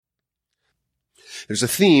There's a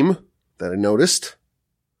theme that I noticed,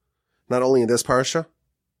 not only in this Parsha,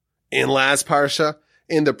 in last Parsha,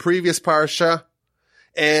 in the previous Parsha,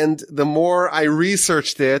 and the more I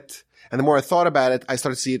researched it, and the more I thought about it, I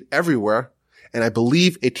started to see it everywhere, and I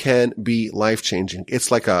believe it can be life-changing.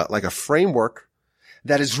 It's like a framework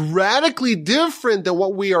that is radically different than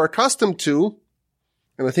what we are accustomed to,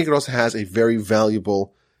 and I think it also has a very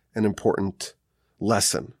valuable and important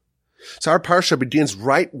lesson. So our Parsha begins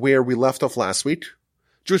right where we left off last week.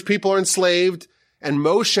 Jewish people are enslaved, and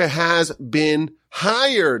Moshe has been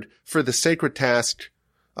hired for the sacred task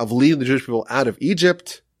of leading the Jewish people out of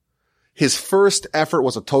Egypt. His first effort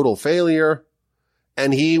was a total failure,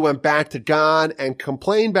 and he went back to God and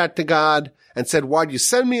complained back to God and said, why'd you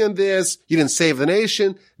send me on this? You didn't save the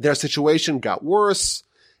nation. Their situation got worse.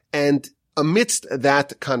 And amidst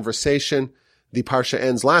that conversation, the Parsha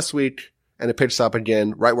ends last week, and it picks up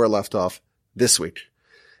again right where it left off this week.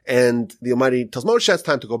 And the Almighty tells Moshe, it's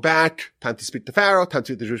time to go back, time to speak to Pharaoh, time to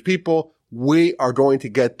speak to the Jewish people. We are going to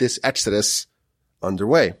get this exodus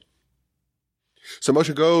underway. So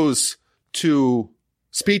Moshe goes to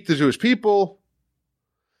speak to the Jewish people,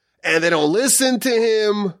 and they don't listen to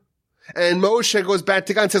him. And Moshe goes back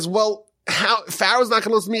to God and says, well, Pharaoh's not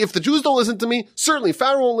going to listen to me. If the Jews don't listen to me, certainly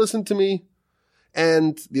Pharaoh won't listen to me.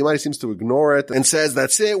 And the Almighty seems to ignore it and says,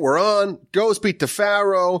 that's it, we're on. Go speak to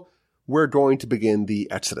Pharaoh. We're going to begin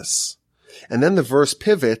the Exodus. And then the verse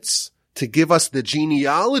pivots to give us the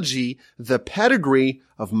genealogy, the pedigree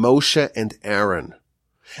of Moshe and Aaron.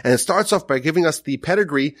 And it starts off by giving us the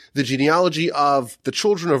pedigree, the genealogy of the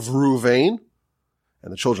children of Reuven,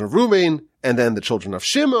 and the children of Reuben, and then the children of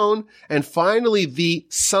Shimon, and finally the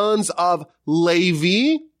sons of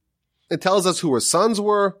Levi. It tells us who her sons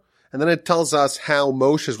were, and then it tells us how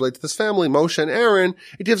Moshe is related to this family, Moshe and Aaron.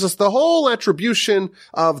 It gives us the whole attribution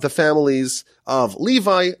of the families of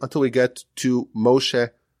Levi until we get to Moshe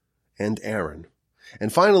and Aaron.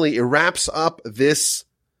 And finally, it wraps up this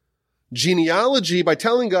genealogy by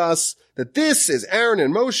telling us that this is Aaron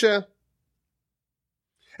and Moshe,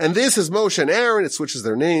 and this is Moshe and Aaron. It switches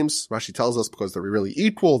their names. Rashi tells us because they're really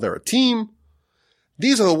equal. They're a team.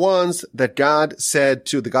 These are the ones that God said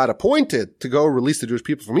to, the God appointed to go release the Jewish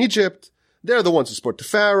people from Egypt. They're the ones who spoke to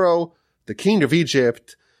Pharaoh, the king of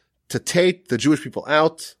Egypt, to take the Jewish people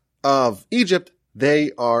out of Egypt.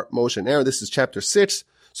 They are Moshe and Aaron. This is chapter 6.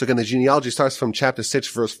 So again, the genealogy starts from chapter 6,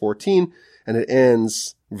 verse 14, and it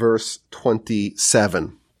ends verse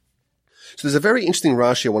 27. So there's a very interesting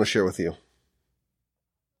Rashi I want to share with you.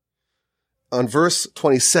 On verse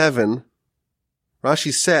 27,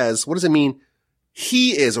 Rashi says, what does it mean?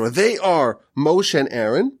 He is, or they are Moshe and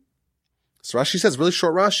Aaron. So Rashi says, really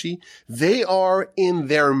short Rashi, they are in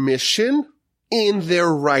their mission, in their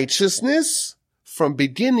righteousness, from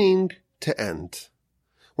beginning to end.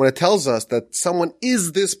 When it tells us that someone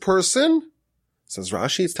is this person, says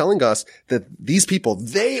Rashi, it's telling us that these people,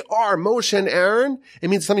 they are Moshe and Aaron. It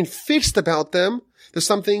means something fixed about them. There's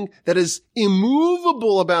something that is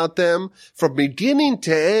immovable about them. From beginning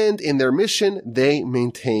to end in their mission, they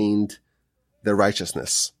maintained their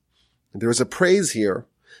righteousness. And there is a praise here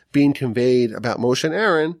being conveyed about Moshe and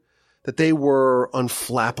Aaron that they were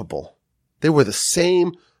unflappable. They were the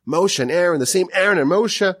same Moshe and Aaron, the same Aaron and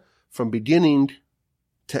Moshe from beginning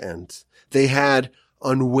to end. They had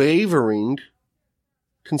unwavering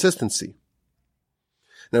consistency.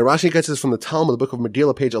 Now Rashi gets this from the Talmud, the book of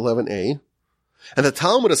Megillah, page 11a. And the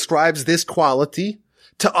Talmud ascribes this quality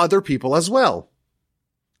to other people as well.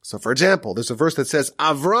 So for example, there's a verse that says,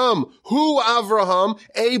 Avram, who Avraham,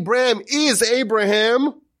 Abraham is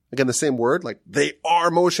Abraham. Again, the same word, like they are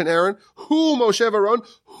Moshe and Aaron. Who Moshe and Aaron,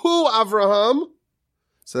 who Avraham,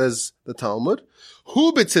 says the Talmud.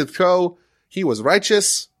 Who b'tzidko, he was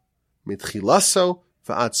righteous, mitchilaso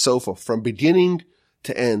v'ad sofo, from beginning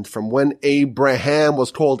to end, from when Abraham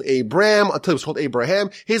was called Abram until he was called Abraham.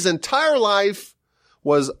 His entire life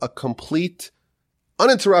was a complete,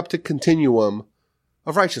 uninterrupted continuum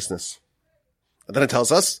of righteousness. And then it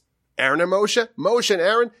tells us, Aaron and Moshe, Moshe and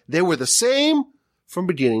Aaron, they were the same from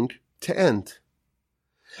beginning to end.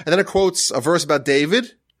 And then it quotes a verse about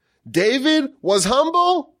David. David was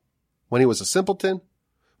humble when he was a simpleton,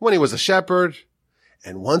 when he was a shepherd,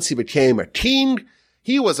 and once he became a king,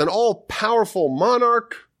 he was an all-powerful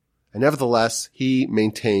monarch, and nevertheless, he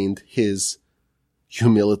maintained his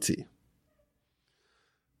humility.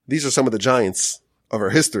 These are some of the giants of our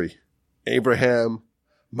history. Abraham,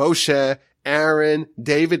 Moshe, Aaron,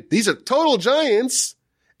 David. These are total giants,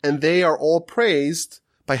 and they are all praised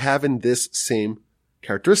by having this same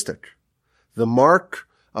characteristic. The mark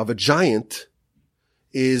of a giant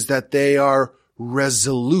is that they are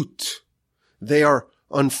resolute. They are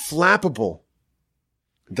unflappable.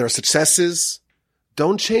 Their successes,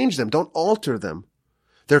 don't change them. Don't alter them.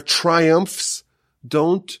 Their triumphs,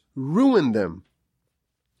 don't ruin them.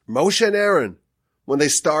 Moshe and Aaron, when they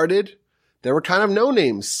started, they were kind of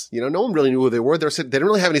no-names. No one really knew who they were. They didn't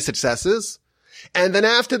really have any successes. And then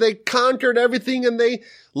after they conquered everything and they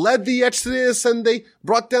led the Exodus and they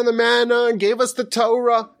brought down the manna and gave us the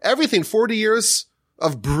Torah, everything, 40 years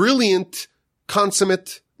of brilliant,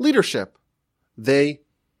 consummate leadership. They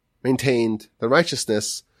maintained the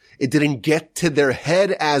righteousness. It didn't get to their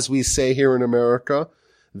head, as we say here in America.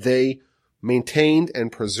 They maintained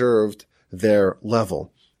and preserved their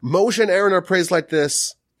level. Moshe and Aaron are praised like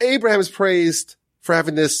this. Abraham is praised for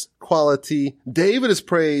having this quality. David is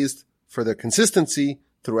praised for their consistency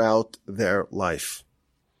throughout their life.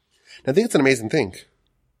 Now, I think it's an amazing thing.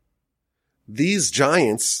 These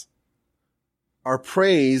giants are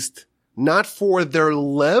praised not for their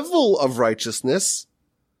level of righteousness,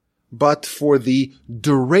 but for the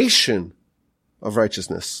duration of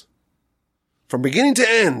righteousness. From beginning to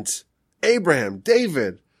end, Abraham,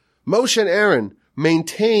 David, Moshe, and Aaron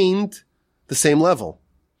maintained the same level.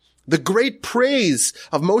 The great praise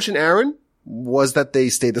of Moshe and Aaron was that they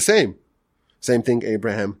stayed the same. Same thing,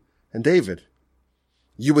 Abraham and David.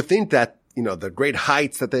 You would think that, the great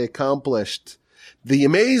heights that they accomplished, the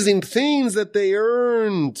amazing things that they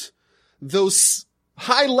earned, those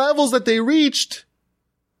high levels that they reached,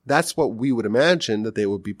 that's what we would imagine that they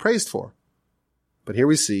would be praised for. But here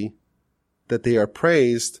we see that they are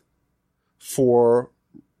praised for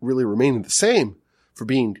really remaining the same, for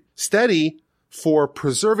being steady, for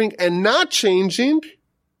preserving and not changing.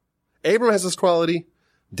 Abraham has this quality.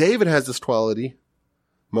 David has this quality.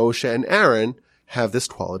 Moshe and Aaron have this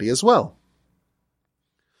quality as well.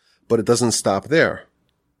 But it doesn't stop there.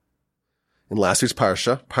 In last week's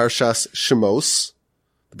Parsha, Parshas Shemos,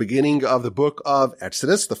 the beginning of the book of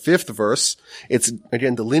Exodus, the 5th verse, it's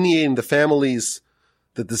again delineating the families,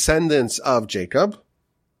 the descendants of Jacob.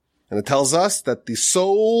 And it tells us that the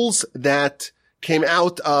souls that came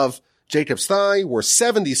out of Jacob's thigh were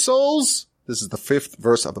 70 souls. This is the 5th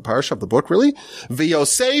verse of the Parsha, of the book, really.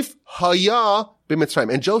 V'Yosef haya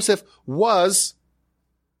b'Mitzrayim. And Joseph was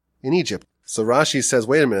in Egypt. So Rashi says,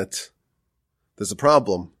 wait a minute. There's a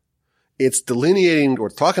problem. It's delineating or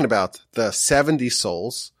talking about the 70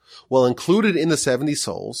 souls. Well, included in the 70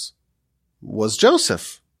 souls was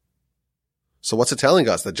Joseph. So what's it telling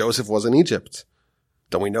us? That Joseph was in Egypt.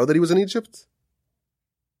 Don't we know that he was in Egypt?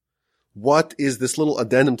 What is this little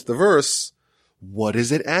addendum to the verse? What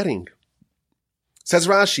is it adding? Says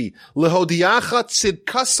Rashi, Lehodiacha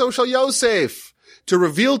tzidkaso shel Yosef, to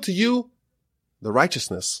reveal to you the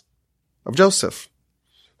righteousness of Joseph.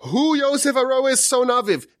 Hu Yosef aroes son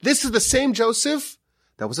aviv. This is the same Joseph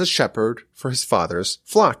that was a shepherd for his father's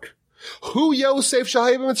flock. Hu Yosef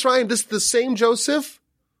shahei b'Mitzrayim. This is the same Joseph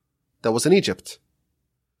that was in Egypt.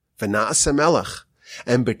 V'na'aseh melech,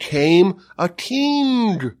 and became a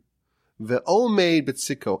king. Ve'omed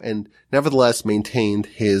b'tziko, and nevertheless maintained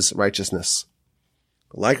his righteousness.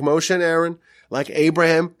 Like Moshe and Aaron, like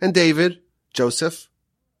Abraham and David, Joseph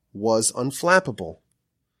was unflappable.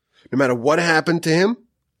 No matter what happened to him,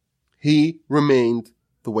 he remained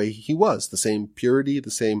the way he was. The same purity,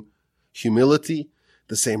 the same humility,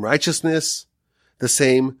 the same righteousness, the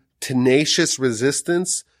same tenacious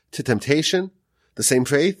resistance to temptation, the same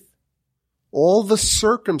faith. All the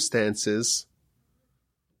circumstances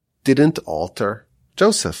didn't alter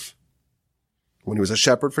Joseph. When he was a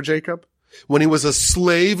shepherd for Jacob, when he was a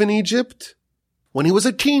slave in Egypt, when he was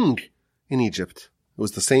a king in Egypt, it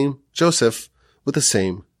was the same Joseph with the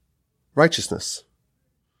same righteousness.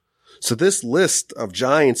 So this list of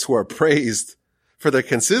giants who are praised for their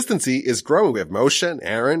consistency is growing. We have Moshe and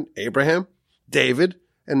Aaron, Abraham, David,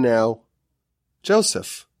 and now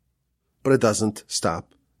Joseph. But it doesn't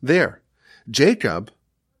stop there. Jacob,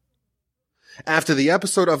 after the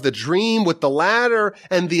episode of the dream with the ladder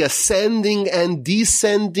and the ascending and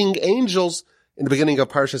descending angels in the beginning of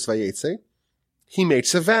Parshas Vaeira, he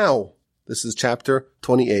makes a vow. This is chapter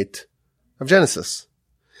 28 of Genesis.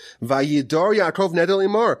 Vayidor Yaakov neder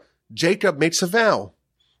limor. Jacob makes a vow.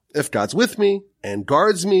 If God's with me and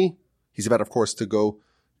guards me, he's about, of course, to go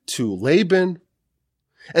to Laban,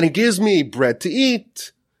 and he gives me bread to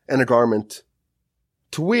eat and a garment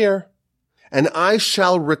to wear, and I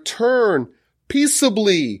shall return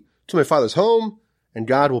peaceably to my father's home, and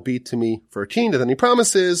God will be to me for a king. And then he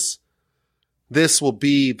promises this will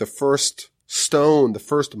be the first stone, the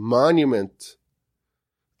first monument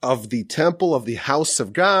of the temple of the house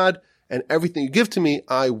of God, and everything you give to me,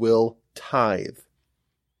 I will tithe.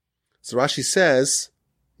 So Rashi says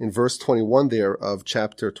in verse 21 there of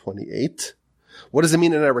chapter 28, What does it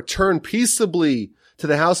mean? And I return peaceably to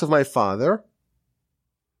the house of my father.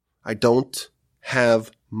 I don't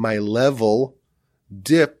have my level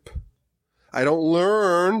dip. I don't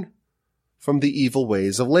learn from the evil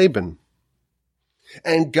ways of Laban.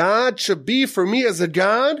 And God should be for me as a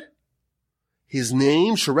God. His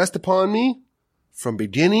name should rest upon me from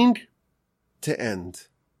beginning to end.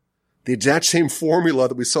 The exact same formula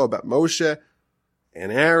that we saw about Moshe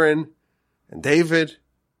and Aaron and David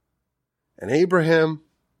and Abraham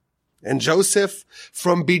and Joseph.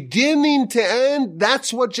 From beginning to end,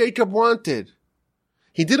 that's what Jacob wanted.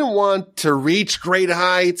 He didn't want to reach great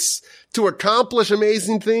heights, to accomplish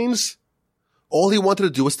amazing things. All he wanted to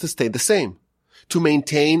do was to stay the same, to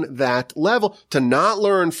maintain that level, to not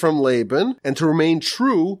learn from Laban, and to remain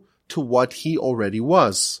true to what he already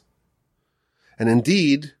was. And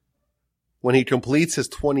indeed, when he completes his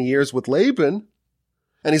 20 years with Laban,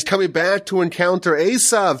 and he's coming back to encounter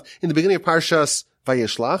Esav in the beginning of Parshas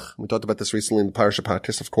Vaeira, we talked about this recently in the Parsha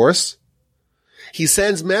podcast, of course, he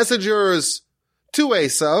sends messengers to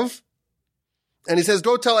Esav, and he says,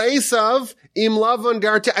 go tell Esav, Im Lavan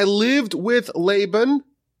Garti, I lived with Laban.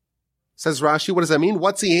 Says Rashi, what does that mean?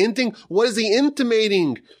 What's he hinting? What is he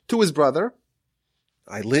intimating to his brother?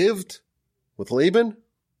 I lived with Laban,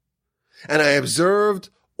 and I observed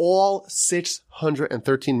all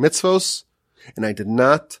 613 mitzvos, and I did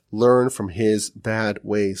not learn from his bad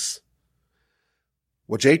ways.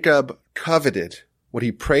 What Jacob coveted, what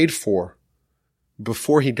he prayed for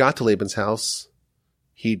before he got to Laban's house,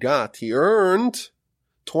 he earned.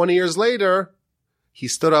 20 years later, he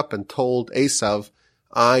stood up and told Esav,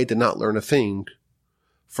 I did not learn a thing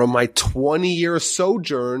from my 20-year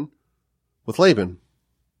sojourn with Laban.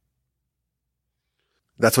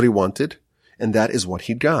 That's what he wanted, and that is what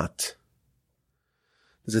he got.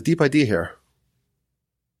 There's a deep idea here.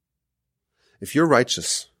 If you're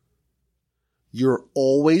righteous, you're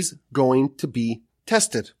always going to be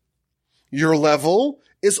tested. Your level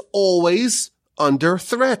is always under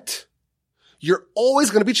threat. You're always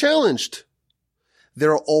going to be challenged.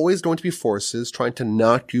 There are always going to be forces trying to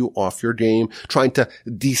knock you off your game, trying to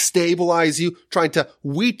destabilize you, trying to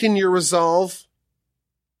weaken your resolve.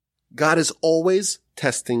 God is always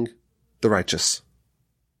testing the righteous.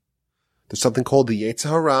 There's something called the Yetzer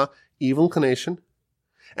Hara, evil inclination.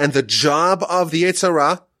 And the job of the Yetzer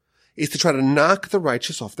Hara is to try to knock the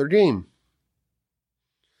righteous off their game.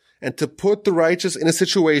 And to put the righteous in a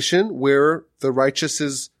situation where the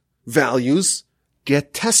righteous's values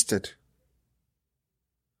get tested.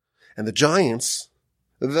 And the giants,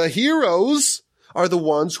 the heroes, are the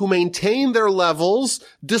ones who maintain their levels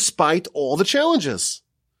despite all the challenges.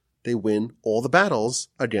 They win all the battles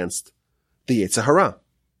against the Yetzer Hara.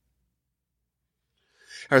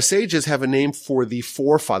 Our sages have a name for the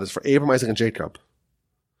forefathers, for Abraham, Isaac, and Jacob.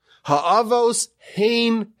 Ha'avos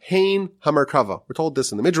hein hamerkava. We're told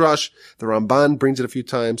this in the Midrash. The Ramban brings it a few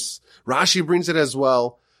times. Rashi brings it as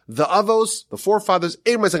well. The Avos, the forefathers,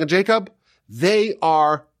 Abraham, Isaac, and Jacob, they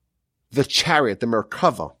are the chariot, the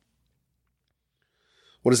Merkava.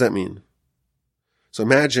 What does that mean? So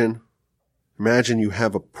imagine you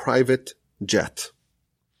have a private jet.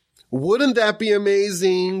 Wouldn't that be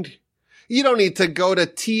amazing? You don't need to go to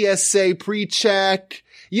TSA pre-check.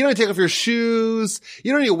 You don't need to take off your shoes.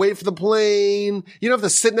 You don't need to wait for the plane. You don't have to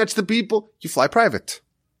sit next to people. You fly private.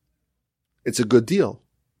 It's a good deal.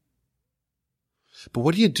 But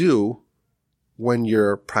what do you do when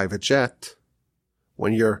your private jet,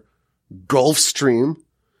 when your Gulfstream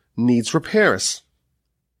needs repairs?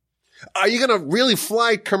 Are you going to really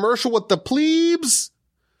fly commercial with the plebes?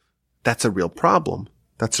 That's a real problem.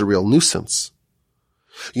 That's a real nuisance.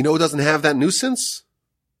 You know who doesn't have that nuisance?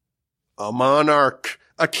 A monarch,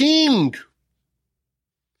 a king.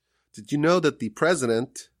 Did you know that the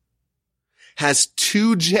president has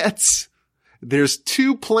 2 jets? There's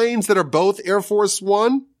 2 planes that are both Air Force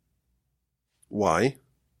One. Why?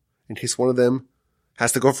 In case one of them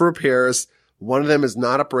has to go for repairs, one of them is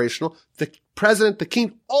not operational. The president, the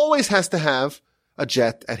king, always has to have a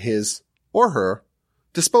jet at his or her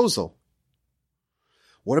disposal.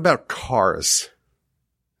 What about cars?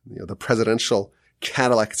 The presidential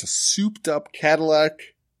Cadillac. It's a souped up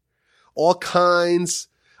Cadillac. All kinds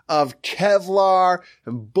of Kevlar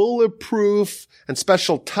and bulletproof and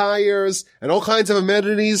special tires and all kinds of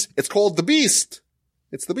amenities. It's called the Beast.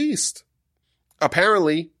 It's the Beast.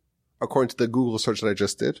 Apparently, according to the Google search that I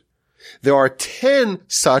just did, there are 10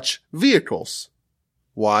 such vehicles.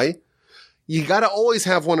 Why? You gotta always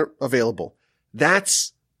have one available.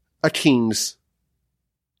 That's a king's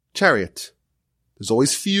chariot. There's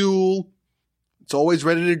always fuel. It's always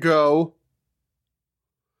ready to go.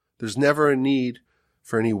 There's never a need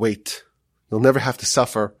for any wait. You'll never have to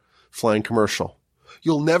suffer flying commercial.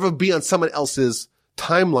 You'll never be on someone else's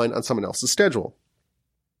timeline, on someone else's schedule.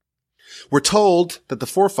 We're told that the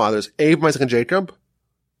forefathers, Abraham, Isaac, and Jacob,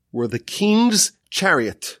 were the king's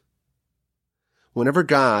chariot. Whenever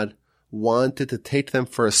God wanted to take them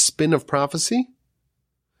for a spin of prophecy,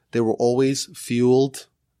 they were always fueled.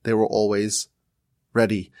 They were always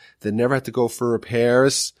ready. They never had to go for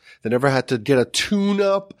repairs. They never had to get a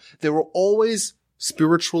tune-up. They were always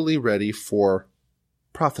spiritually ready for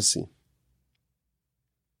prophecy.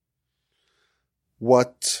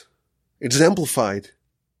 What exemplified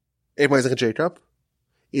Abraham, Isaac, and Jacob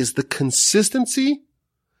is the consistency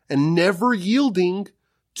and never yielding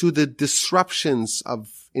to the disruptions of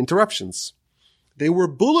interruptions. They were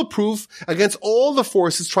bulletproof against all the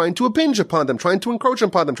forces trying to impinge upon them, trying to encroach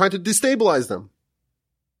upon them, trying to destabilize them.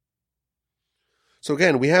 So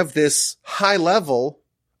again, we have this high level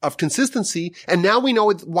of consistency, and now we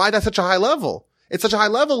know why that's such a high level. It's such a high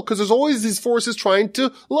level because there's always these forces trying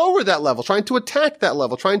to lower that level, trying to attack that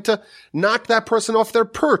level, trying to knock that person off their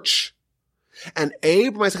perch. And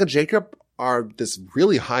Abraham, Isaac, and Jacob are this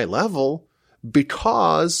really high level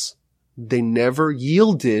because they never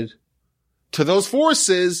yielded to those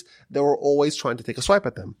forces that were always trying to take a swipe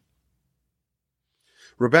at them.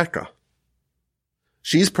 Rebecca,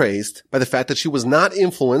 she's praised by the fact that she was not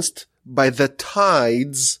influenced by the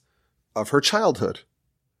tides of her childhood.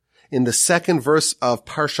 In the second verse of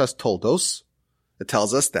Parshas Toldos, it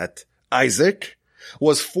tells us that Isaac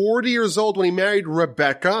was 40 years old when he married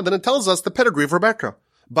Rebecca. Then it tells us the pedigree of Rebecca.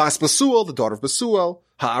 Bas Besuel, the daughter of Besuel.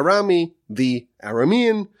 Ha'arami, the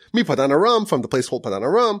Aramean. Mi Padan Aram, from the place called Padan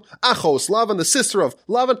Aram. Achos Lavan, the sister of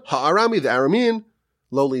Lavan. Ha'arami, the Aramean.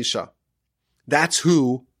 Lo Lisha. That's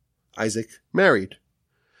who Isaac married.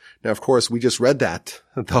 Now, of course, we just read that.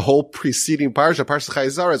 The whole preceding Parsha, Parsha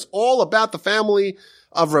Chayzar, is all about the family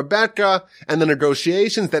of Rebecca and the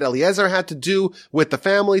negotiations that Eliezer had to do with the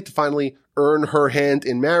family to finally earn her hand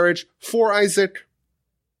in marriage for Isaac.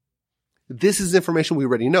 This is information we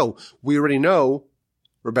already know. We already know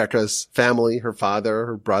Rebecca's family, her father,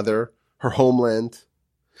 her brother, her homeland.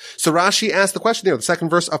 So Rashi asked the question here, the second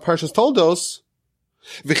verse of Parshas Toldos,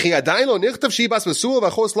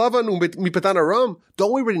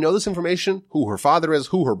 don't we already know this information? Who her father is,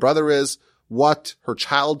 who her brother is, what her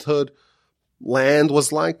childhood land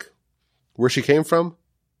was like, where she came from?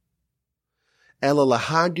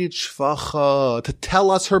 To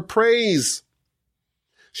tell us her praise.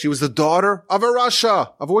 She was the daughter of a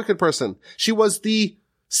rasha, of a wicked person. She was the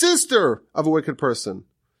sister of a wicked person.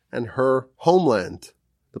 And her homeland,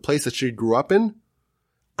 the place that she grew up in,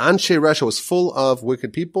 Anshe Resha, was full of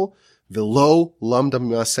wicked people. Velo lamda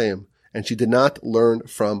mimaseim, and she did not learn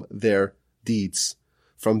from their deeds,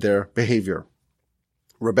 from their behavior.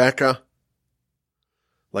 Rebecca,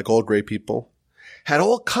 like all great people, had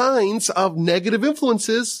all kinds of negative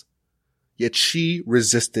influences, yet she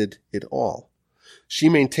resisted it all. She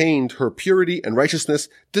maintained her purity and righteousness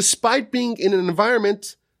despite being in an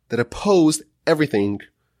environment that opposed everything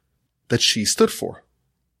that she stood for.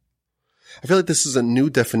 I feel like this is a new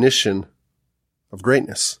definition of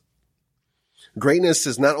greatness. Greatness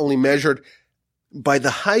is not only measured by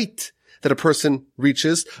the height that a person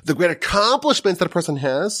reaches, the great accomplishments that a person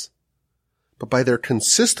has, but by their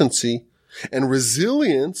consistency and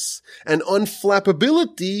resilience and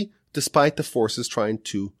unflappability despite the forces trying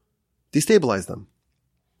to destabilize them.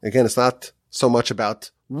 Again, it's not so much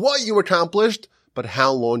about what you accomplished, but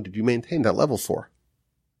how long did you maintain that level for?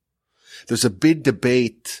 There's a big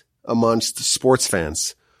debate amongst sports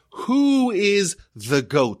fans. Who is the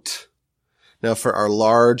GOAT? Now, for our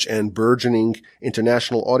large and burgeoning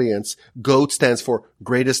international audience, GOAT stands for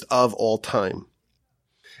greatest of all time.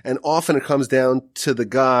 And often it comes down to the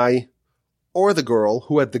guy or the girl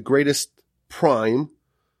who had the greatest prime,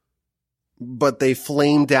 but they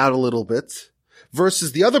flamed out a little bit,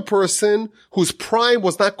 versus the other person whose prime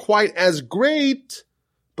was not quite as great,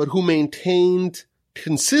 but who maintained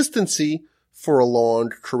consistency for a long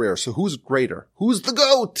career. So who's greater? Who's the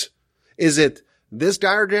GOAT? Is it this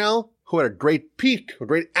guy or gal who had a great peak, a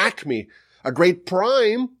great acme, a great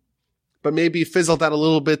prime, but maybe fizzled out a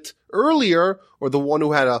little bit earlier, or the one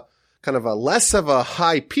who had a kind of a less of a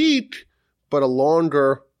high peak, but a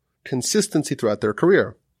longer consistency throughout their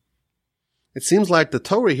career? It seems like the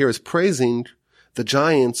Torah here is praising the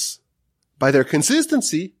giants by their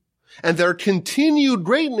consistency and their continued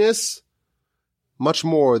greatness much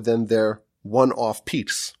more than their one-off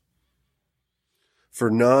peaks.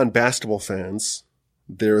 For non-basketball fans,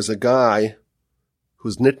 there's a guy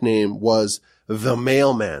whose nickname was the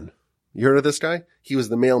Mailman. You heard of this guy? He was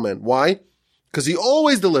the Mailman. Why? Because he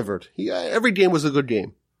always delivered. Every game was a good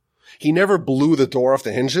game. He never blew the door off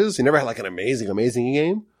the hinges. He never had like an amazing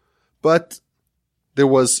game. But there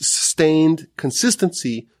was sustained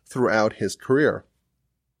consistency throughout his career.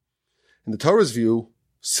 In the Torah's view,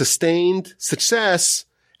 sustained success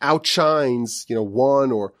outshines,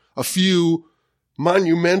 one or a few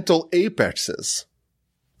monumental apexes.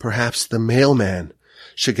 Perhaps the mailman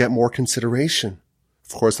should get more consideration.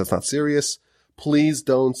 Of course, that's not serious. Please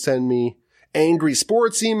don't send me angry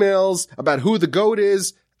sports emails about who the GOAT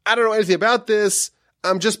is. I don't know anything about this.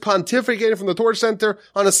 I'm just pontificating from the Torch Center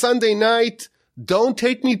on a Sunday night. Don't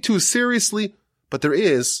take me too seriously. But there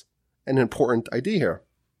is an important idea here.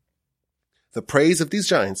 The praise of these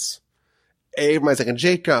giants, Abraham, Isaac, and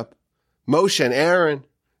Jacob, Moshe and Aaron,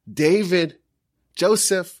 David,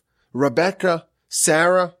 Joseph, Rebecca,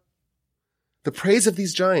 Sarah. The praise of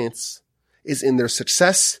these giants is in their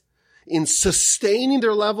success, in sustaining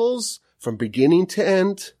their levels from beginning to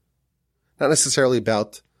end, not necessarily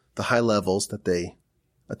about the high levels that they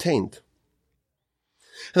attained.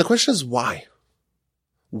 And the question is why?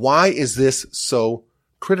 Why is this so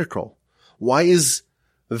critical? Why is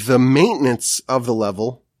the maintenance of the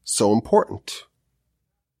level so important?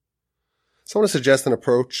 So I want to suggest an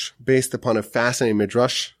approach based upon a fascinating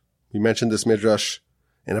midrash. We mentioned this midrash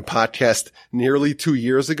in a podcast nearly 2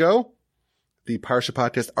 years ago. The Parsha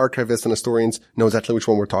podcast archivists and historians know exactly which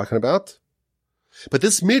one we're talking about. But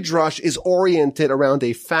this midrash is oriented around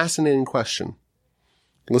a fascinating question.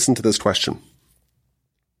 Listen to this question.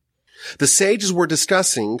 The sages were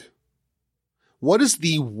discussing what is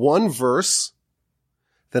the one verse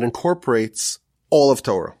that incorporates all of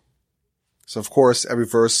Torah. So of course, every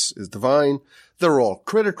verse is divine. They're all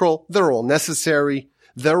critical. They're all necessary.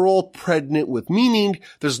 They're all pregnant with meaning.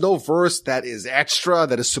 There's no verse that is extra,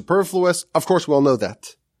 that is superfluous. Of course, we all know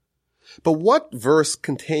that. But what verse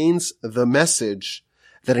contains the message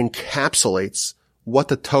that encapsulates what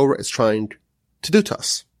the Torah is trying to do to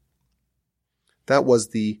us? That was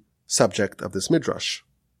the subject of this midrash.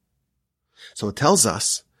 So it tells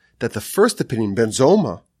us that the first opinion, Ben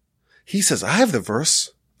Zoma, he says, I have the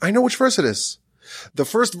verse. I know which verse it is. The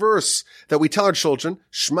first verse that we tell our children,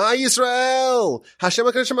 Shema Yisrael, Hashem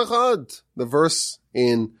HaKadosh Echad. The verse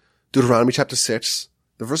in Deuteronomy chapter 6,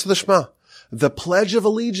 the verse of the Shema, the Pledge of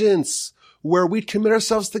Allegiance, where we commit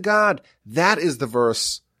ourselves to God. That is the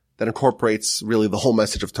verse that incorporates really the whole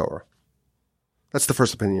message of Torah. That's the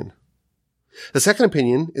first opinion. The second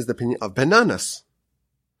opinion is the opinion of Ben Nanas.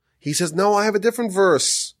 He says, no, I have a different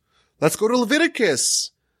verse. Let's go to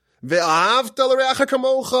Leviticus. Ve'ahavta l'reacha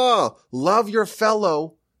kamocha. Love your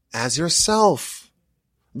fellow as yourself.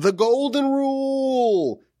 The golden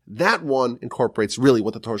rule. That one incorporates really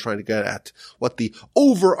what the Torah is trying to get at, what the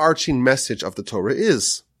overarching message of the Torah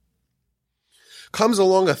is. Comes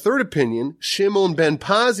along a third opinion, Shimon ben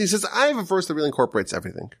Paz. He says, I have a verse that really incorporates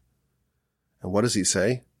everything. And what does he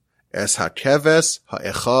say? Es hakeves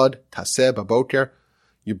ha'echad taseh baboker.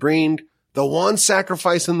 You bring the one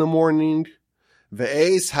sacrifice in the morning.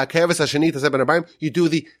 Ve'es hakeves hasheni taseh b'nabayim. You do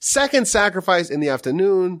the second sacrifice in the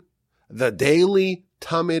afternoon. The daily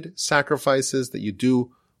tamid sacrifices that you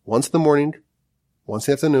do once in the morning, once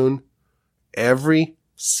in the afternoon, every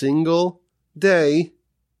single day.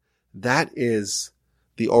 That is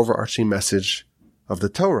the overarching message of the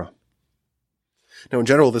Torah. Now, in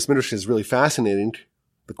general, this midrash is really fascinating.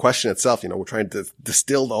 The question itself, we're trying to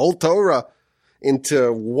distill the whole Torah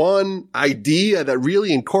into one idea that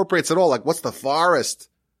really incorporates it all. Like, what's the forest?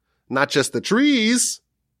 Not just the trees.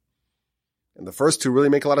 And the first two really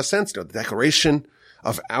make a lot of sense. The declaration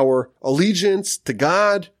of our allegiance to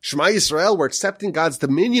God. Shema Yisrael, we're accepting God's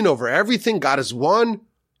dominion over everything. God is one.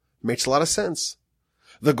 Makes a lot of sense.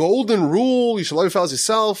 The golden rule, you shall love your fellows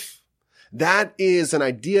yourself. That is an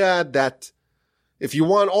idea that if you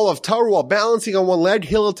want all of Torah while balancing on one leg,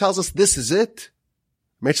 Hillel tells us this is it.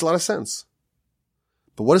 Makes a lot of sense.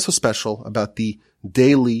 But what is so special about the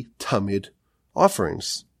daily Tamid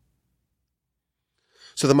offerings?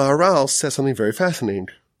 So the Maharal says something very fascinating.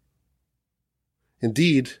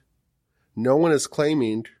 Indeed, no one is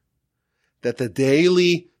claiming that the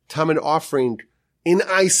daily Tamid offering in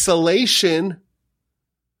isolation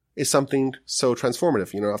is something so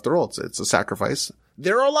transformative. After all, it's a sacrifice.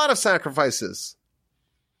 There are a lot of sacrifices.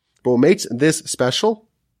 But what makes this special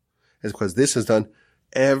is because this is done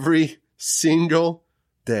every single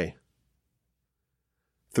day.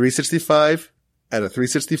 365 out of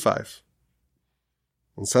 365.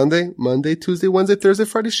 On Sunday, Monday, Tuesday, Wednesday, Thursday,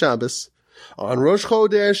 Friday, Shabbos. On Rosh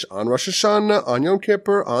Chodesh, on Rosh Hashanah, on Yom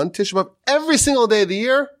Kippur, on Tisha B'Av. Every single day of the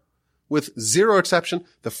year, with zero exception,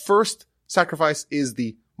 the first sacrifice is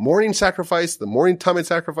the morning sacrifice, the morning Tamid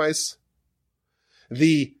sacrifice.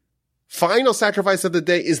 The final sacrifice of the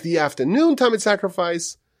day is the afternoon time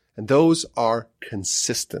sacrifice, and those are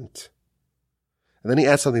consistent. And then he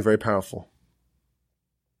adds something very powerful.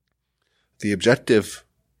 The objective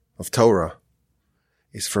of Torah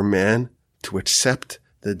is for man to accept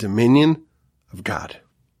the dominion of God.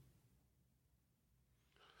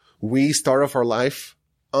 We start off our life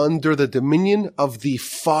under the dominion of the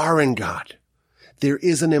foreign God. There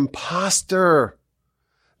is an imposter.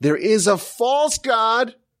 There is a false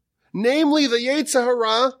God, namely the Yetzer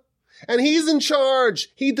Hara, and he's in charge.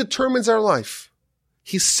 He determines our life.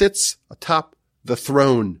 He sits atop the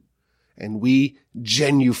throne, and we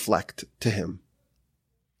genuflect to him.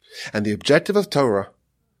 And the objective of Torah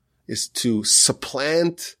is to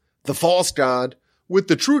supplant the false God with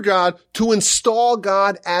the true God, to install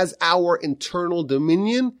God as our internal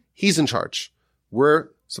dominion. He's in charge. We're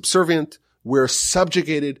subservient. We're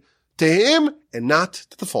subjugated to him and not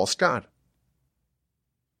to the false God.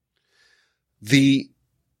 The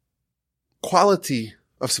quality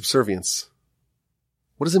of subservience.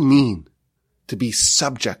 What does it mean to be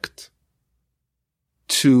subject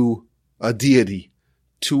to a deity,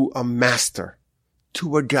 to a master,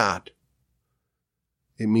 to a God?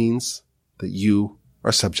 It means that you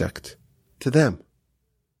are subject to them.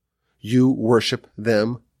 You worship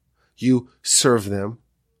them. You serve them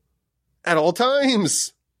at all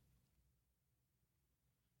times.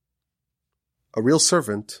 A real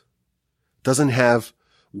servant doesn't have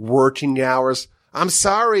working hours. I'm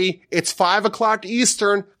sorry, it's 5:00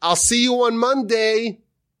 Eastern. I'll see you on Monday.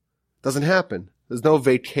 Doesn't happen. There's no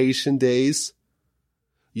vacation days.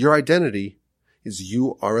 Your identity is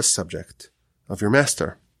you are a subject of your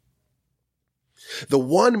master. The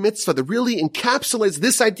one mitzvah that really encapsulates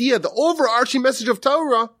this idea, the overarching message of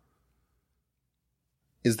Torah,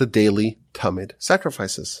 is the daily Tamid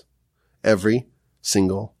sacrifices. Every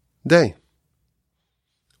single day.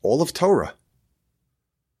 All of Torah,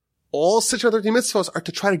 all 613 mitzvahs are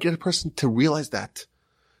to try to get a person to realize that,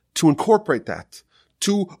 to incorporate that,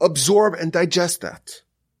 to absorb and digest that.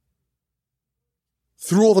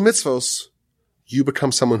 Through all the mitzvahs, you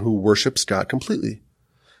become someone who worships God completely.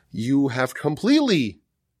 You have completely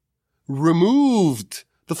removed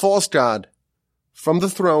the false God from the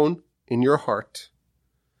throne in your heart,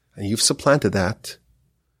 and you've supplanted that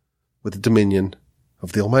with the dominion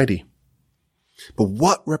of the Almighty. But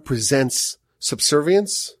what represents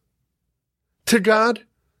subservience to God?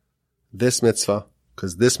 This mitzvah,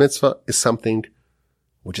 because this mitzvah is something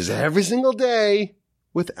which is every single day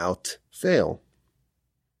without fail.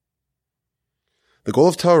 The goal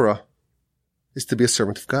of Torah is to be a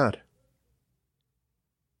servant of God.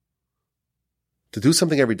 To do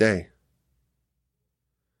something every day.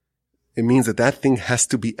 It means that that thing has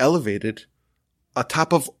to be elevated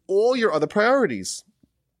atop of all your other priorities.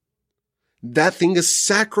 That thing is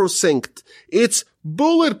sacrosanct. It's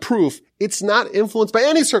bulletproof. It's not influenced by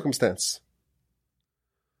any circumstance.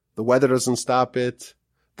 The weather doesn't stop it.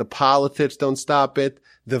 The politics don't stop it.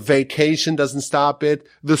 The vacation doesn't stop it.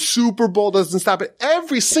 The Super Bowl doesn't stop it.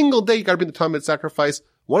 Every single day you gotta be in the time of sacrifice,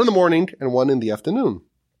 one in the morning and one in the afternoon.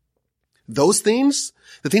 Those things,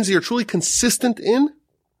 the things that you're truly consistent in,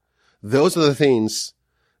 those are the things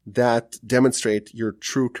that demonstrate your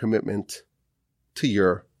true commitment to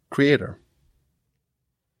your Creator.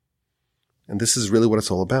 And this is really what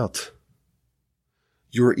it's all about.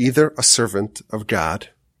 You're either a servant of God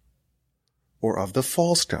or of the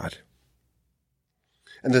false God.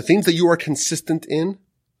 And the things that you are consistent in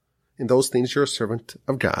those things you're a servant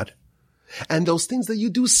of God. And those things that you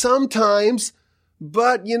do sometimes,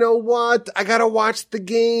 but you know what? I gotta watch the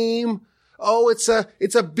game. Oh, it's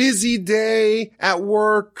a busy day at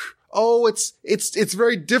work. Oh, it's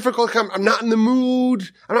very difficult. I'm not in the mood.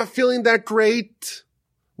 I'm not feeling that great.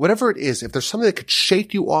 Whatever it is, if there's something that could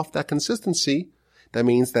shake you off that consistency, that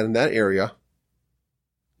means that in that area,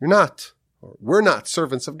 you're not, or we're not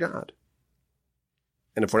servants of God.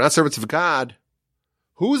 And if we're not servants of God,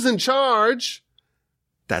 who's in charge?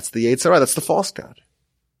 That's the Yetzer Hara. That's the false God.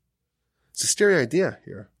 It's a scary idea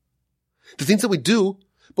here. The things that we do,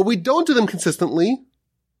 but we don't do them consistently.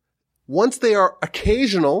 Once they are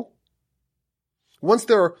occasional, once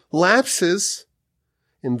there are lapses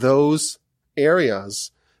in those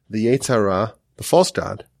areas, the Yetzer Hara, the false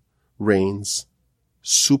God, reigns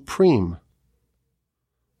supreme,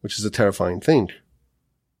 which is a terrifying thing.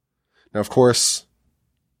 Now, of course,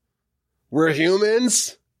 we're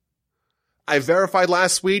humans. I verified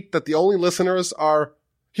last week that the only listeners are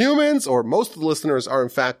humans, or most of the listeners are in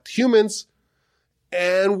fact humans,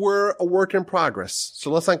 and we're a work in progress.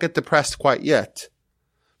 So let's not get depressed quite yet.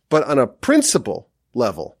 But on a principle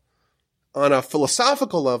level, on a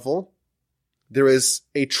philosophical level, there is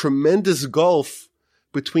a tremendous gulf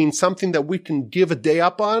between something that we can give a day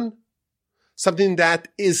up on, something that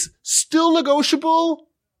is still negotiable.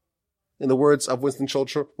 In the words of Winston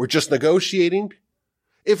Churchill, we're just negotiating.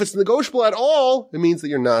 If it's negotiable at all, it means that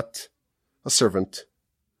you're not a servant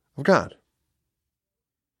of God.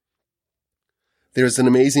 There's an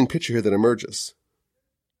amazing picture here that emerges.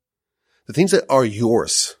 The things that are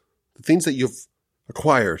yours, the things that you've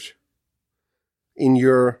acquired in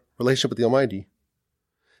your relationship with the Almighty,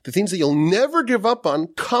 the things that you'll never give up on,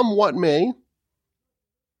 come what may,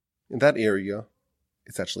 in that area,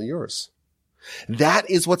 it's actually yours. That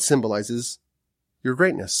is what symbolizes your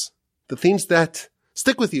greatness. The things that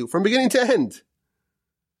stick with you from beginning to end.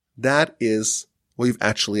 That is what you've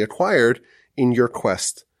actually acquired in your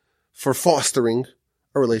quest for fostering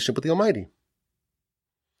a relationship with the Almighty.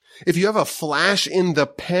 If you have a flash in the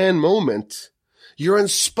pan moment, you're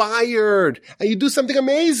inspired and you do something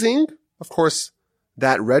amazing, of course,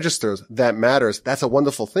 that registers, that matters, that's a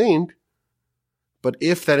wonderful thing. But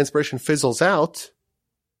if that inspiration fizzles out,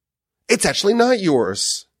 it's actually not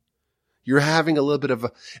yours. You're having a little bit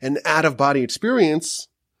of an out-of-body experience,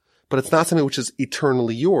 but it's not something which is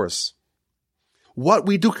eternally yours. What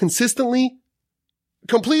we do consistently,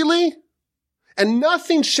 completely, and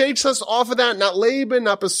nothing shakes us off of that, not Laban,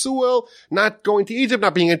 not Besuel, not going to Egypt,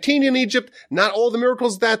 not being a teen in Egypt, not all the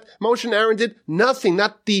miracles that Moshe and Aaron did, nothing,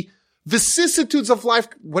 not the vicissitudes of life,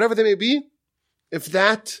 whatever they may be. If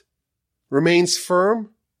that remains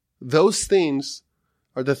firm, those things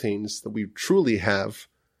are the things that we truly have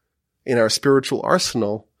in our spiritual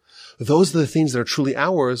arsenal. Those are the things that are truly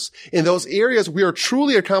ours. In those areas, we are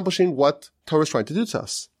truly accomplishing what Torah is trying to do to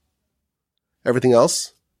us. Everything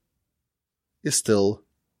else is still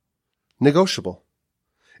negotiable.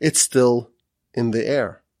 It's still in the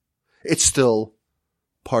air. It's still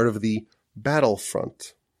part of the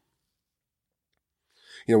battlefront.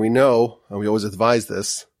 We know, and we always advise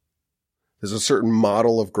this, there's a certain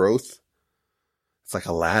model of growth. It's like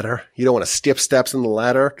a ladder. You don't want to skip steps in the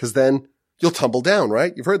ladder because then you'll tumble down,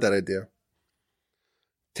 right? You've heard that idea.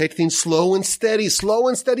 Take things slow and steady. Slow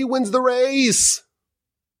and steady wins the race.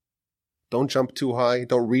 Don't jump too high.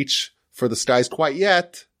 Don't reach for the skies quite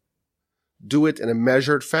yet. Do it in a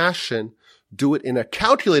measured fashion. Do it in a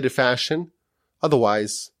calculated fashion.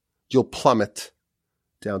 Otherwise, you'll plummet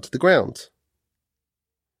down to the ground.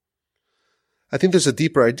 I think there's a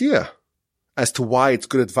deeper idea as to why it's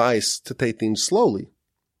good advice to take things slowly.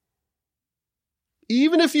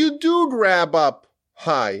 Even if you do grab up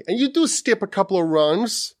high and you do skip a couple of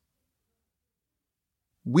rungs,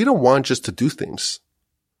 we don't want just to do things.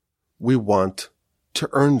 We want to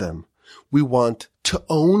earn them. We want to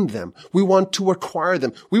own them. We want to acquire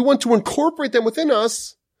them. We want to incorporate them within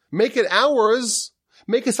us, make it ours,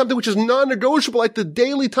 make it something which is non-negotiable, like the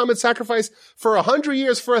daily Talmud sacrifice for 100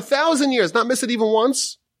 years, for 1,000 years, not miss it even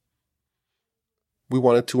once. We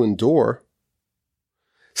want it to endure.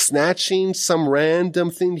 Snatching some random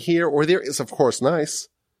thing here or there is, of course, nice.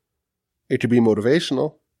 It could be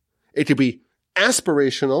motivational. It could be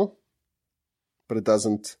aspirational, but it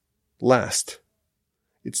doesn't last.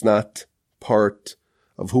 It's not part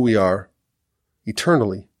of who we are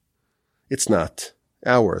eternally. It's not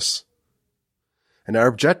ours. And our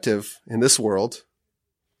objective in this world,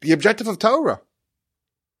 the objective of Torah,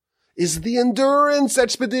 is the endurance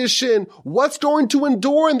expedition. What's going to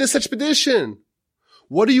endure in this expedition?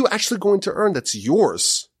 What are you actually going to earn that's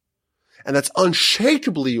yours and that's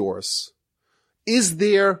unshakably yours? Is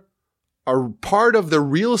there a part of the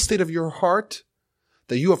real estate of your heart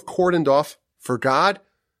that you have cordoned off for God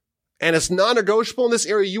and it's non-negotiable in this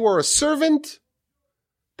area? You are a servant.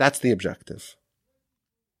 That's the objective.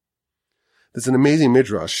 There's an amazing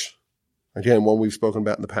midrash, again, one we've spoken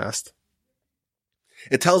about in the past.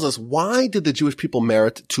 It tells us, why did the Jewish people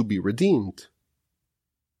merit to be redeemed?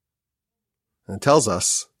 And it tells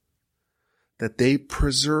us that they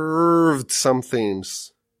preserved some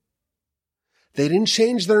things. They didn't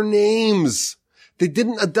change their names. They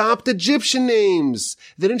didn't adopt Egyptian names.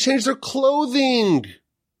 They didn't change their clothing.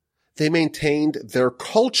 They maintained their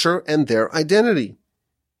culture and their identity.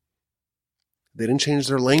 They didn't change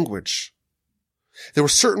their language. There were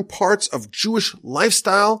certain parts of Jewish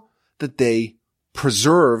lifestyle that they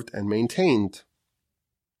preserved and maintained.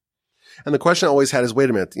 And the question I always had is, wait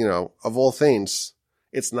a minute, of all things,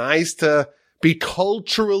 it's nice to be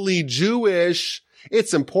culturally Jewish.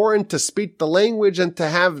 It's important to speak the language and to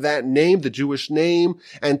have that name, the Jewish name,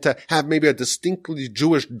 and to have maybe a distinctly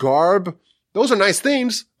Jewish garb. Those are nice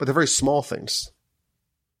things, but they're very small things.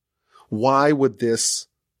 Why would this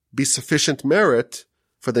be sufficient merit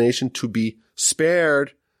for the nation to be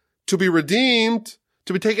spared, to be redeemed,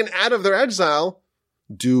 to be taken out of their exile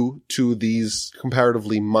due to these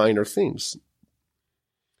comparatively minor themes.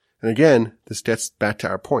 And again, this gets back to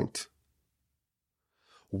our point.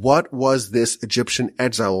 What was this Egyptian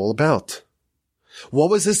exile all about? What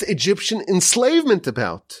was this Egyptian enslavement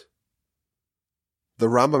about? The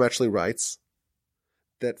Rambam actually writes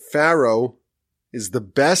that Pharaoh is the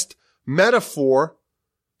best metaphor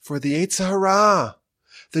for the Yetzer Hara.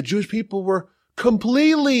 The Jewish people were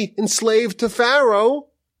completely enslaved to Pharaoh,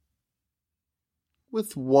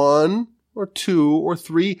 with one or two or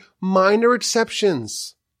three minor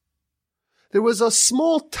exceptions. There was a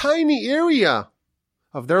small, tiny area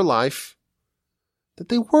of their life that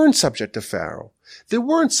they weren't subject to Pharaoh. They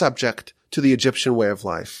weren't subject to the Egyptian way of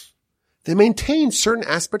life. They maintained certain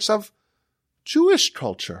aspects of Jewish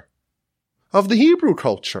culture, of the Hebrew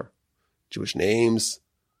culture, Jewish names,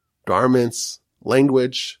 garments,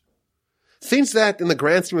 language, things that in the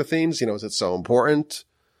grand scheme of things, is it so important?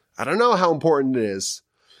 I don't know how important it is.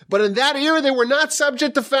 But in that era, they were not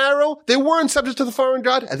subject to Pharaoh. They weren't subject to the foreign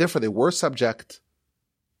god, and therefore they were subject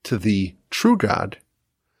to the true God.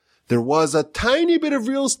 There was a tiny bit of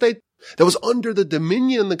real estate that was under the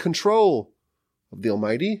dominion and the control of the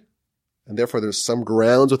Almighty, and therefore there's some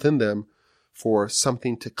grounds within them for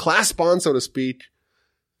something to clasp on, so to speak,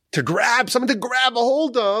 something to grab a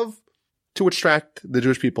hold of to extract the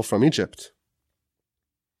Jewish people from Egypt.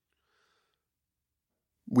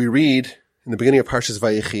 We read in the beginning of Parshas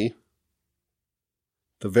Vayechi,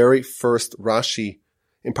 the very first Rashi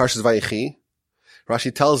in Parshas Vayechi,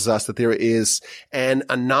 Rashi tells us that there is an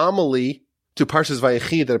anomaly to Parshas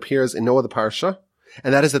Vayechi that appears in no other Parsha,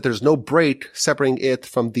 and that is that there's no break separating it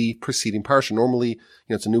from the preceding Parsha. Normally,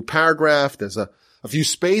 it's a new paragraph, there's a few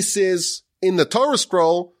spaces in the Torah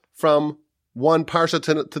scroll from one Parsha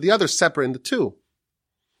to the other, separating the two.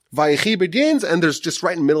 Vayechi begins, and there's just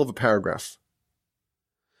right in the middle of a paragraph.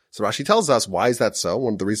 So Rashi tells us, why is that so?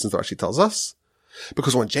 One of the reasons Rashi tells us,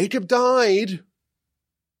 because when Jacob died,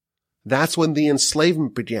 that's when the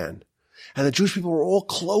enslavement began. And the Jewish people were all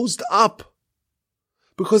closed up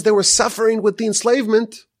because they were suffering with the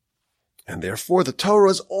enslavement. And therefore the Torah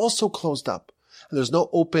is also closed up. And there's no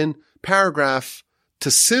open paragraph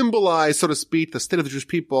to symbolize, so to speak, the state of the Jewish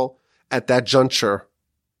people at that juncture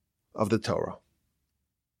of the Torah.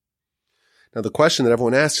 Now the question that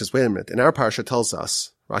everyone asks is, wait a minute, in our Parsha tells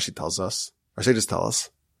us, Rashi tells us, our sages tell us,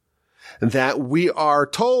 that we are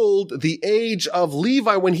told the age of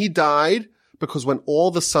Levi when he died, because when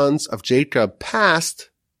all the sons of Jacob passed,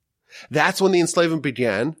 that's when the enslavement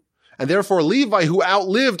began. And therefore Levi, who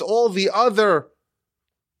outlived all the other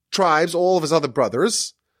tribes, all of his other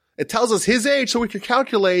brothers, it tells us his age so we can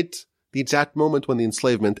calculate the exact moment when the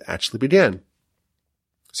enslavement actually began.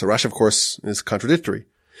 So Rashi, of course, is contradictory.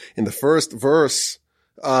 In the first verse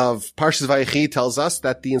of Parshas Vayechi tells us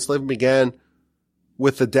that the enslavement began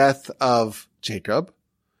with the death of Jacob.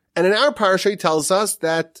 And in our Parsha, he tells us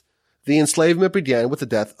that the enslavement began with the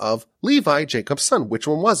death of Levi, Jacob's son. Which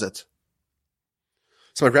one was it?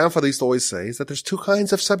 So my grandfather used to always say is that there's two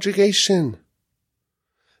kinds of subjugation.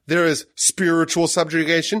 There is spiritual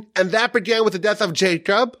subjugation, and that began with the death of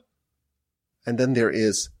Jacob. And then there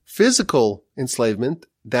is physical enslavement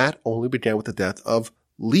that only began with the death of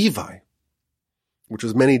Levi, which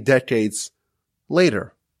was many decades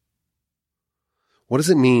later. What does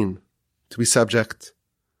it mean to be subject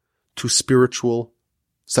to spiritual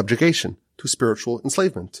subjugation, to spiritual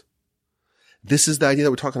enslavement? This is the idea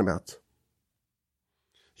that we're talking about.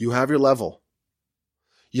 You have your level.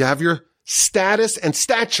 You have your status and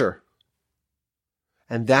stature.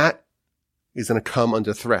 And that is going to come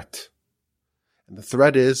under threat. And the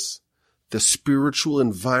threat is the spiritual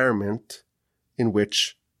environment in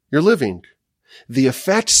which you're living. The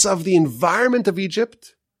effects of the environment of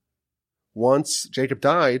Egypt, once Jacob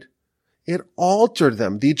died, it altered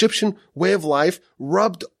them. The Egyptian way of life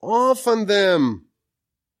rubbed off on them.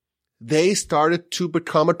 They started to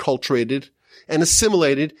become acculturated and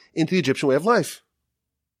assimilated into the Egyptian way of life.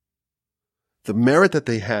 The merit that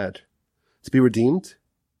they had to be redeemed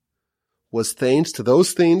was thanks to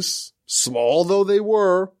those things, small though they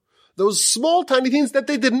were, those small tiny things that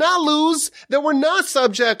they did not lose, that were not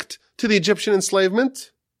subject to the Egyptian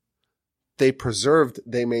enslavement. They preserved,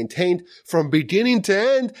 they maintained from beginning to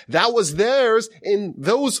end. That was theirs. In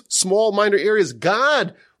those small minor areas,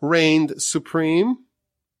 God reigned supreme.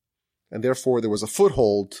 And therefore there was a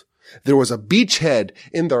foothold. There was a beachhead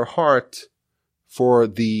in their heart for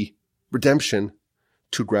the redemption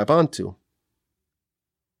to grab onto.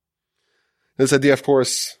 This idea, of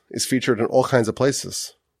course, is featured in all kinds of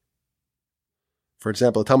places. For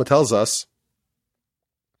example, the Talmud tells us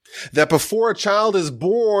That before a child is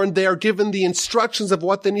born, they are given the instructions of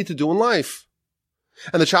what they need to do in life.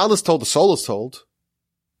 And the child is told, the soul is told,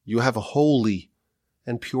 you have a holy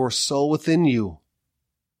and pure soul within you.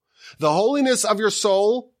 The holiness of your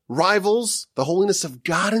soul rivals the holiness of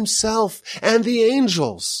God himself and the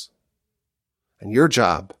angels. And your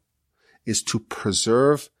job is to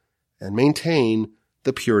preserve and maintain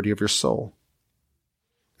the purity of your soul.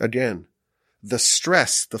 Again, the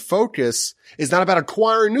stress, the focus is not about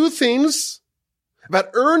acquiring new things, about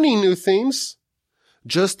earning new things.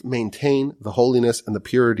 Just maintain the holiness and the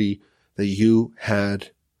purity that you had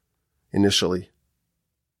initially.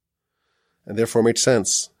 And therefore it makes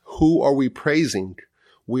sense. Who are we praising?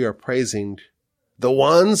 We are praising the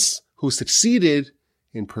ones who succeeded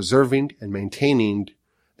in preserving and maintaining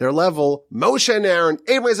their level. Moshe and Aaron,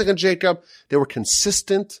 Abraham, Isaac, and Jacob, they were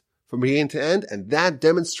consistent from beginning to end, and that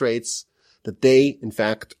demonstrates that they, in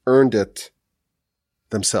fact, earned it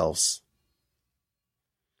themselves.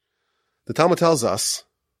 The Talmud tells us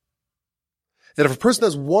that if a person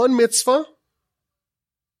has one mitzvah,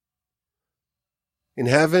 in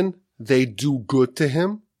heaven, they do good to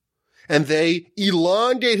him, and they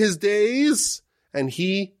elongate his days, and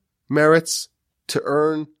he merits to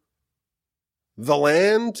earn the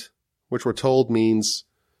land, which we're told means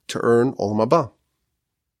to earn Olam Haba.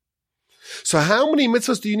 So how many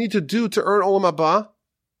mitzvahs do you need to do to earn Olam Haba?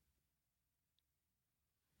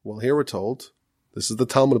 Well, here we're told, this is the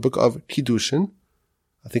Talmud book of Kiddushin.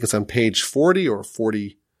 I think it's on page 40 or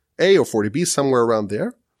 40A or 40B, somewhere around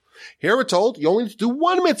there. Here we're told you only need to do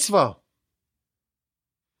one mitzvah.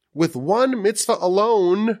 With one mitzvah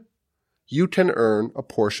alone, you can earn a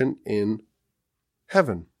portion in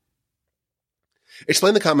heaven.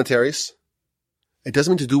 Explain the commentaries. It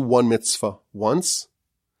doesn't mean to do one mitzvah once.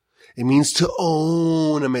 It means to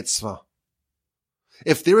own a mitzvah.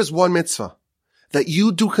 If there is one mitzvah that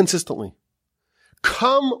you do consistently,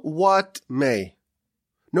 come what may,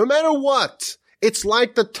 no matter what, it's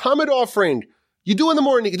like the Tamid offering. You do in the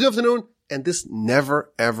morning, you do in the afternoon, and this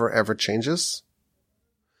never, ever, ever changes.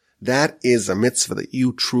 That is a mitzvah that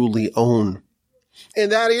you truly own. In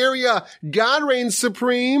that area, God reigns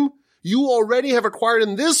supreme. You already have acquired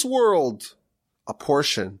in this world a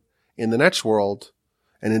portion in the next world.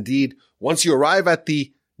 And indeed, once you arrive at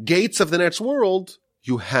the gates of the next world,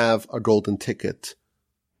 you have a golden ticket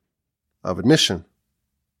of admission.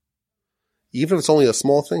 Even if it's only a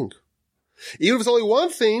small thing. Even if it's only one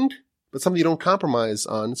thing, but something you don't compromise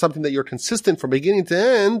on, something that you're consistent from beginning to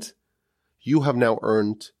end, you have now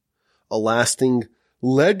earned a lasting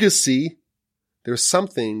legacy. There's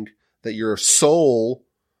something that your soul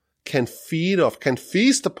can feed off, can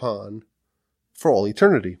feast upon for all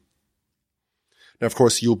eternity. Now, of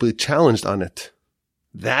course, you'll be challenged on it.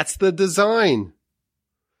 That's the design.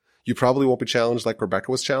 You probably won't be challenged like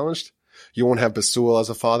Rebecca was challenged. You won't have Bethuel as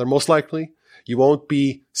a father, most likely. You won't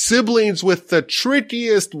be siblings with the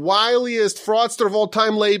trickiest, wiliest fraudster of all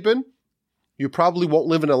time, Laban. You probably won't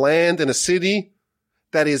live in a land, in a city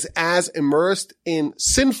that is as immersed in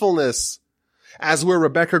sinfulness as where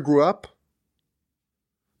Rebecca grew up.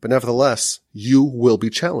 But nevertheless, you will be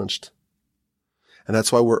challenged. And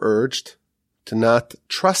that's why we're urged to not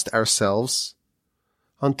trust ourselves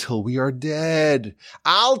until we are dead.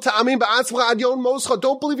 Don't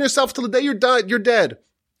believe in yourself till the day you're dead.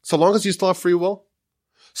 So long as you still have free will,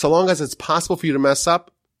 so long as it's possible for you to mess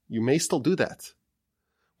up, you may still do that.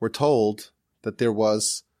 We're told that there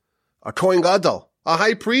was a Kohen Gadol, a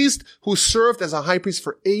high priest who served as a high priest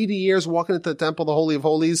for 80 years, walking into the temple, the Holy of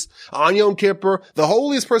Holies, on Yom Kippur, the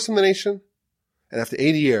holiest person in the nation. And after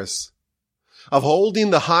 80 years of holding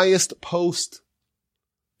the highest post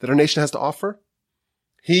that our nation has to offer,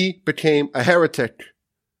 he became a heretic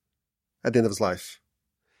at the end of his life.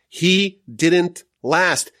 He didn't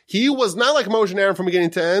last. He was not like Moshe and Aaron from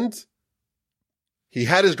beginning to end. He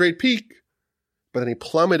had his great peak, but then he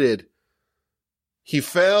plummeted. He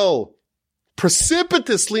fell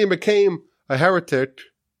precipitously and became a heretic,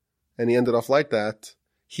 and he ended off like that.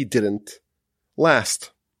 He didn't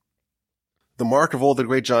last. The mark of all the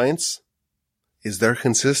great giants is their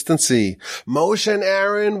consistency. Moshe and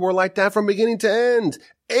Aaron were like that from beginning to end.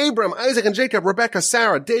 Abraham, Isaac, and Jacob, Rebecca,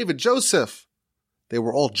 Sarah, David, Joseph. They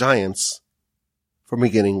were all giants from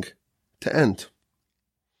beginning to end.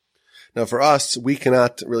 Now for us, we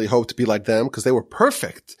cannot really hope to be like them because they were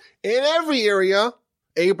perfect in every area.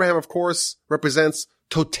 Abraham, of course, represents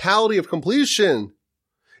totality of completion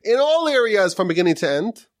in all areas from beginning to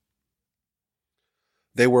end.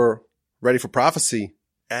 They were ready for prophecy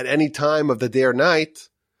at any time of the day or night.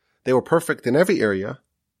 They were perfect in every area.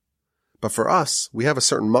 But for us, we have a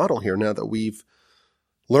certain model here now that we've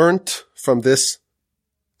learned from this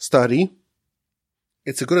study,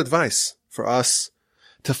 it's a good advice for us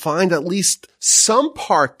to find at least some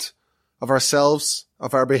part of ourselves,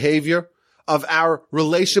 of our behavior, of our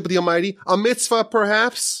relationship with the Almighty, a mitzvah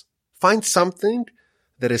perhaps. Find something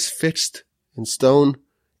that is fixed in stone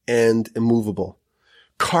and immovable.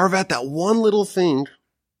 Carve out that one little thing.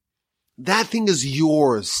 That thing is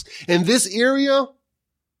yours. In this area,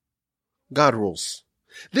 God rules.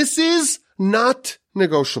 This is not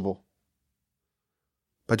negotiable.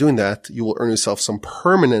 By doing that, you will earn yourself some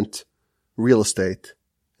permanent real estate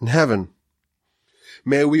in heaven.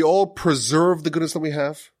 May we all preserve the goodness that we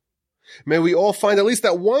have. May we all find at least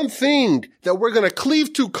that one thing that we're going to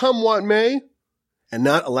cleave to come what may, and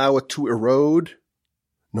not allow it to erode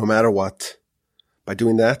no matter what. By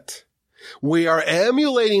doing that, we are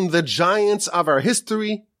emulating the giants of our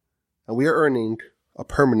history, and we are earning a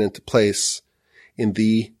permanent place in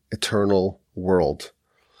the eternal world.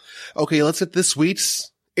 Okay, let's hit this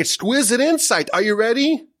week's exquisite insight. Are you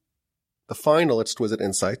ready? The final exquisite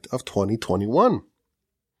insight of 2021.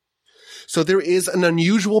 So there is an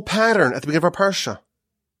unusual pattern at the beginning of our Parsha.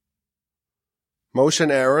 Moshe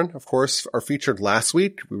and Aaron, of course, are featured last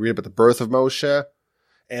week. We read about the birth of Moshe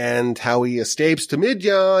and how he escapes to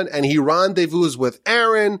Midian and he rendezvous with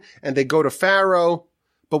Aaron and they go to Pharaoh,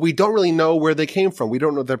 but we don't really know where they came from. We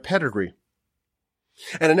don't know their pedigree.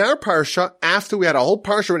 And in our Parsha, after we had a whole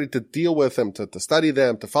Parsha ready to deal with them, to study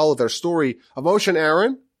them, to follow their story of Moshe and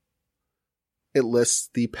Aaron, it lists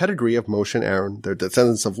the pedigree of Moshe and Aaron. They're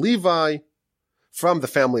descendants of Levi, from the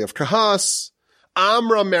family of Kahas.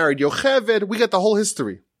 Amram married Yocheved. We get the whole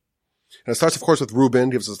history. And it starts, of course, with Reuben,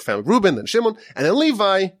 gives us the family of Reuben, then Shimon, and then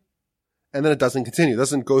Levi. And then it doesn't continue. It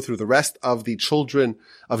doesn't go through the rest of the children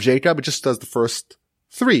of Jacob. It just does the first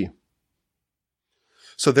three.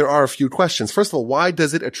 So there are a few questions. First of all, why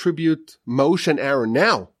does it attribute Moshe and Aaron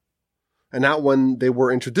now? And not when they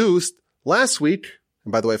were introduced last week.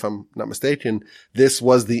 And by the way, if I'm not mistaken, this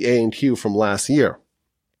was the A and Q from last year.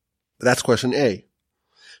 That's question A.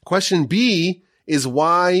 Question B is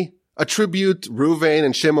why attribute Reuven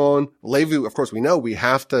and Shimon, Levi. Of course, we know we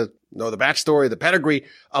have to know the backstory, the pedigree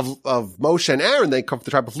of Moshe and Aaron. They come from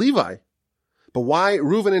the tribe of Levi. But why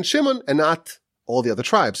Reuven and Shimon and not all the other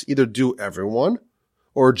tribes? Either do everyone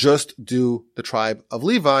or just do the tribe of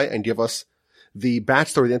Levi and give us the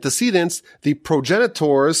backstory, the antecedents, the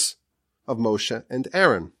progenitors of Moshe and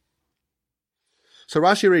Aaron. So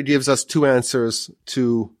Rashi already gives us two answers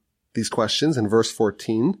to these questions in verse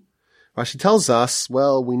 14. Rashi tells us,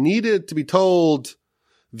 well, we needed to be told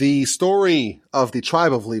the story of the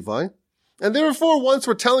tribe of Levi. And therefore, once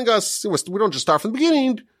we're telling us, we don't just start from the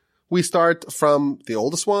beginning. We start from the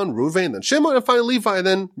oldest one, Reuven, then Shimon, and finally Levi. And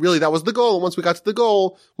then really that was the goal. And once we got to the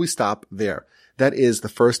goal, we stop there. That is the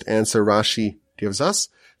first answer Rashi gives us.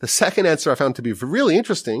 The second answer I found to be really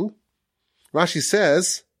interesting. Rashi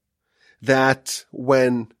says that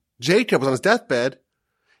when Jacob was on his deathbed,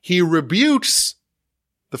 he rebukes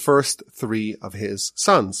the first three of his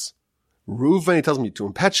sons. Reuven, he tells him you're too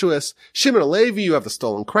impetuous. Shimon and Levi, you have the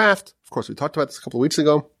stolen craft. Of course, we talked about this a couple of weeks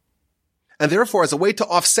ago. And therefore, as a way to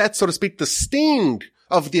offset, so to speak, the sting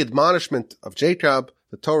of the admonishment of Jacob,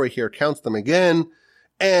 the Torah here counts them again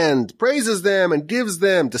and praises them and gives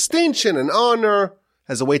them distinction and honor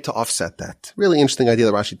as a way to offset that. Really interesting idea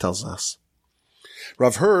that Rashi tells us.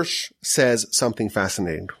 Rav Hirsch says something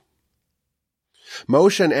fascinating.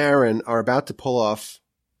 Moshe and Aaron are about to pull off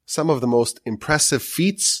some of the most impressive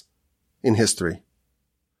feats in history.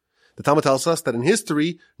 The Talmud tells us that in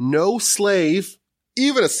history, no slave,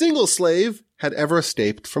 even a single slave, had ever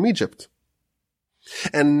escaped from Egypt.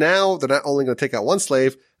 And now they're not only going to take out one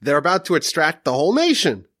slave, they're about to extract the whole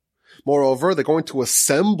nation. Moreover, they're going to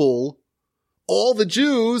assemble all the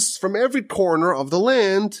Jews from every corner of the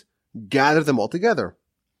land, gather them all together.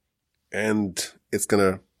 And it's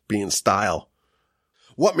going to be in style.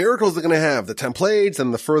 What miracles are going to have? The 10 plagues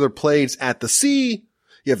and the further plagues at the sea.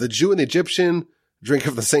 You have the Jew and the Egyptian drink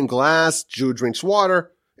of the same glass. Jew drinks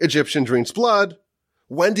water. Egyptian drinks blood.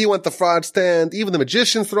 When do you want the fraud stand? Even the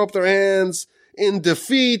magicians throw up their hands in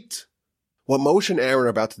defeat. What Moshe and Aaron are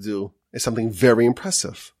about to do is something very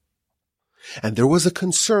impressive. And there was a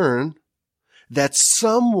concern that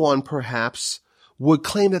someone perhaps would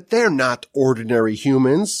claim that they're not ordinary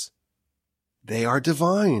humans. They are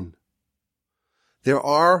divine. There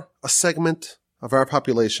are a segment of our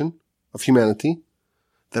population, of humanity,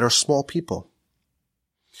 that are small people.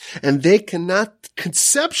 And they cannot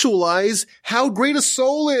conceptualize how great a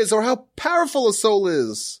soul is or how powerful a soul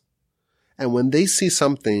is. And when they see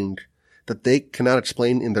something that they cannot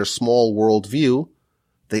explain in their small world view,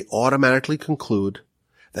 they automatically conclude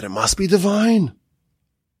that it must be divine.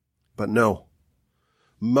 But no.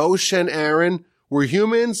 Moshe and Aaron were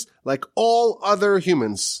humans like all other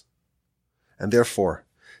humans. And therefore,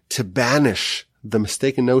 to banish the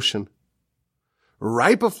mistaken notion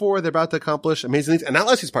right before they're about to accomplish amazing things, and not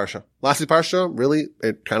last week's Parsha. Last week's Parsha, really,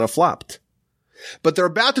 it kind of flopped. But they're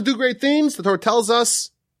about to do great things. The Torah tells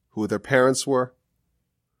us who their parents were.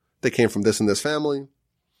 They came from this and this family.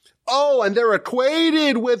 Oh, and they're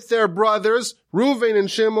equated with their brothers, Reuven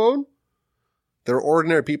and Shimon. They're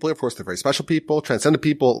ordinary people. Of course, they're very special people, transcendent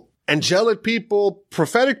people, angelic people,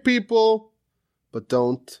 prophetic people. But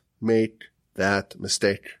don't make that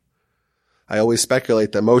mistake. I always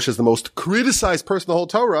speculate that Moshe is the most criticized person in the whole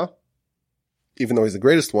Torah, even though he's the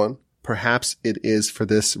greatest one. Perhaps it is for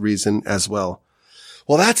this reason as well.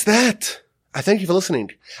 Well, that's that. I thank you for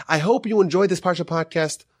listening. I hope you enjoyed this Parsha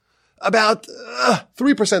podcast about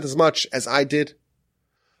 3% as much as I did.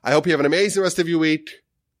 I hope you have an amazing rest of your week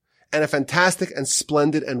and a fantastic and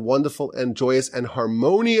splendid and wonderful and joyous and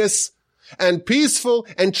harmonious and peaceful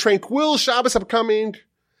and tranquil Shabbos upcoming.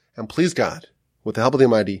 And please God, with the help of the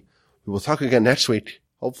Almighty, we will talk again next week,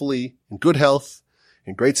 hopefully in good health,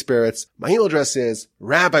 in great spirits. My email address is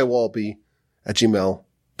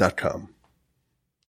rabbiwalby@gmail.com.